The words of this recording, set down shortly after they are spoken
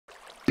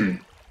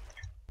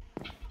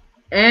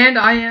And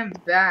I am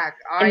back.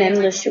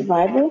 Endless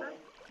Survival?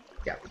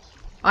 Yeah.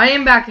 I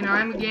am back, and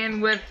I'm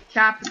again with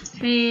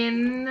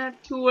Captain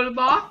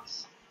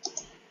Toolbox.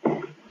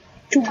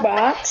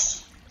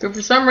 Toolbox? Who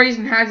for some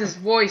reason has his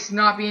voice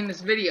not be in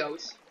his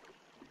videos.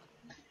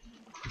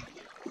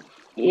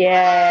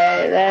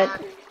 Yeah.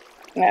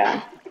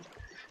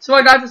 So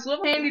I got this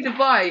little handy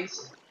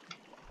device,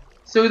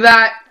 so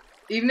that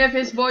even if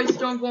his voice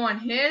don't go on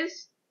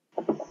his,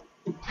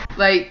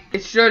 like,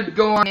 it should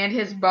go on and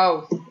his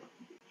both.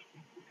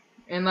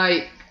 And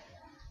like,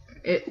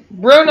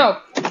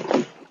 Bruno!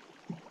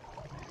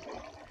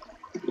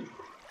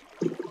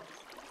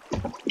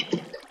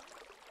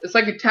 It's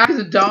like Attack of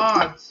the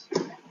Dogs.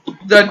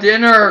 The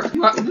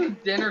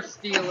dinner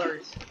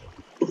stealers.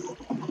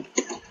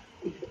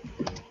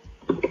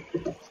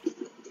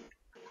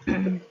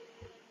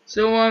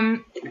 So,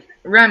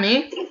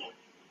 Remy.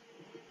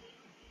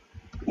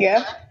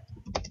 Yeah?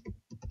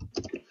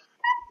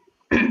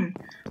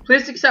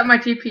 Please accept my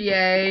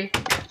TPA.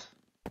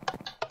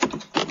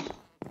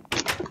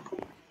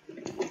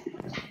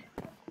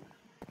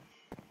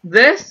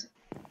 This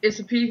is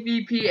a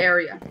PvP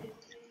area.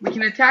 We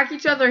can attack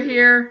each other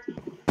here,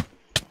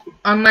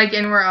 unlike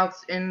anywhere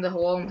else in the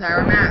whole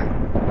entire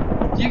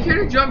map. Do you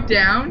care to jump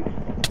down?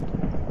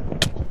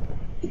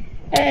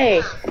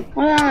 Hey,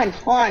 hold on.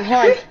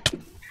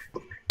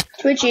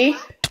 Twitchy.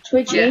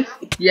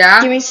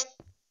 Yeah? Give me a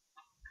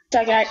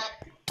second.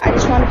 I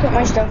just want to put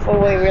my stuff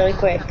away really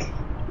quick.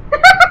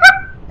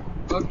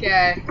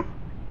 Okay.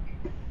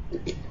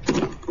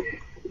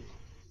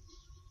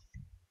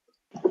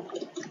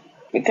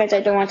 Because I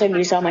don't want to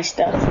lose all my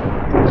stuff.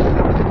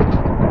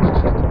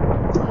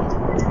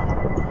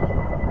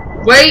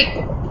 Wait!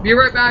 Be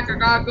right back. I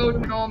gotta go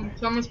to home.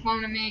 Someone's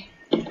phoning me.